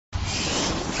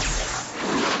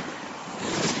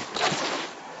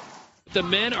The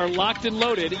men are locked and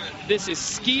loaded. This is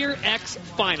Skier X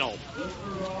Final.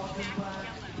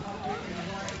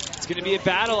 It's going to be a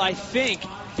battle, I think,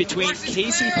 between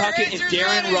Casey Puckett and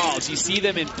Darren Rawls. You see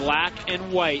them in black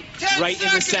and white right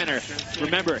in the center.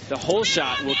 Remember, the hole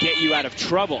shot will get you out of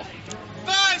trouble.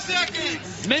 5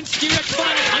 seconds! Men's Skier X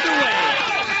Final underway.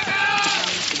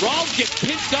 Rawls gets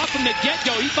pinched off from the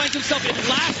get-go. He finds himself in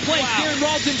last place. Wow. Darren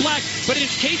Rawls in black, but it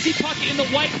is Casey Puckett in the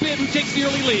white bib who takes the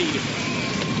early lead.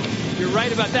 You're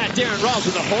right about that. Darren Rawls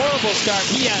with a horrible start.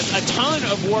 He has a ton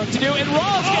of work to do, and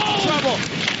Rawls gets in trouble.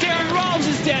 Darren Rawls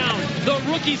is down. The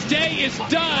rookie's day is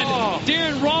done.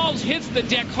 Darren Rawls hits the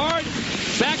deck hard.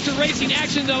 Back to racing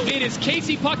action, though. It is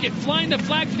Casey Puckett flying the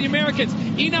flag for the Americans.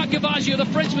 Enoch Gavaggio, the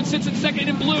Frenchman, sits in second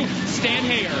in blue. Stan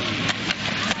Hayer.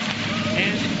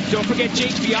 And don't forget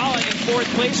Jake Fiala in fourth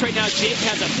place right now. Jake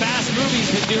has a fast move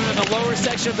he's been doing in the lower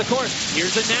section of the course.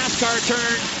 Here's a NASCAR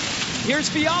turn. Here's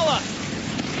Fiala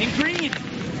in green.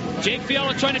 Jake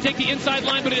Fiala trying to take the inside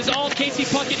line, but it is all Casey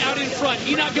Puckett out in front.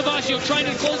 Enoch Gavaggio trying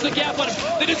to close the gap on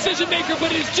him. The decision maker,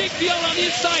 but it is Jake Fiala on the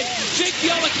inside. Jake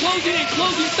Fiala closing and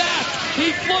closing fast.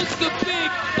 He floats the big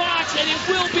box, and it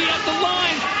will be at the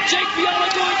line. Jake Fiala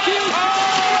going huge.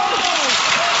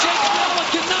 Jake Fiala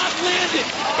cannot land it.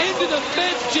 Into the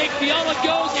fence, Jake Fiala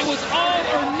goes. It was all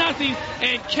or nothing,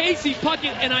 and Casey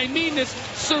Puckett, and I mean this,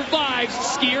 survives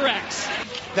Skier X.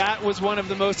 That was one of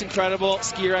the most incredible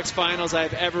Skier X finals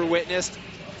I've ever witnessed.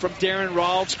 From Darren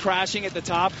Rawls crashing at the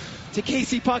top to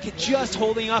Casey Puckett just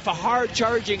holding off a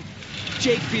hard-charging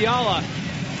Jake Fiala.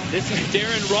 This is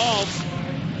Darren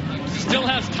Rawls. Still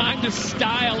has time to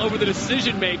style over the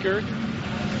decision maker.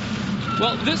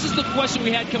 Well, this is the question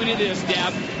we had coming into this,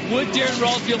 Dab. Would Darren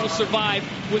Rawls be able to survive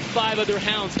with 5 other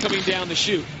hounds coming down the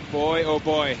chute? Boy, oh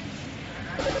boy.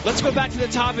 Let's go back to the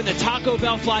top in the Taco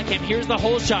Bell fly cam. Here's the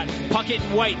hole shot. Puckett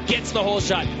in white gets the hole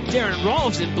shot. Darren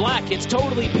Rawls in black gets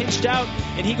totally pinched out,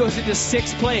 and he goes into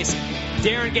 6th place.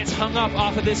 Darren gets hung up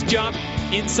off of this jump.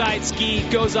 Inside ski,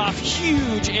 goes off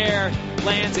huge air,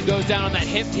 lands and goes down on that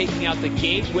hip, taking out the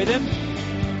gate with him.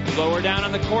 Lower down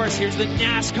on the course, here's the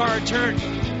NASCAR turn.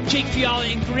 Jake Fiala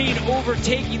in green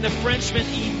overtaking the Frenchman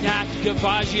Enoch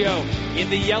Gavaggio in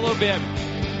the yellow bib.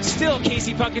 Still,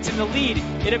 Casey Puckett's in the lead.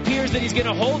 It appears that he's going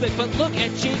to hold it, but look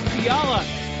at Jake Fiala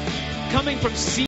coming from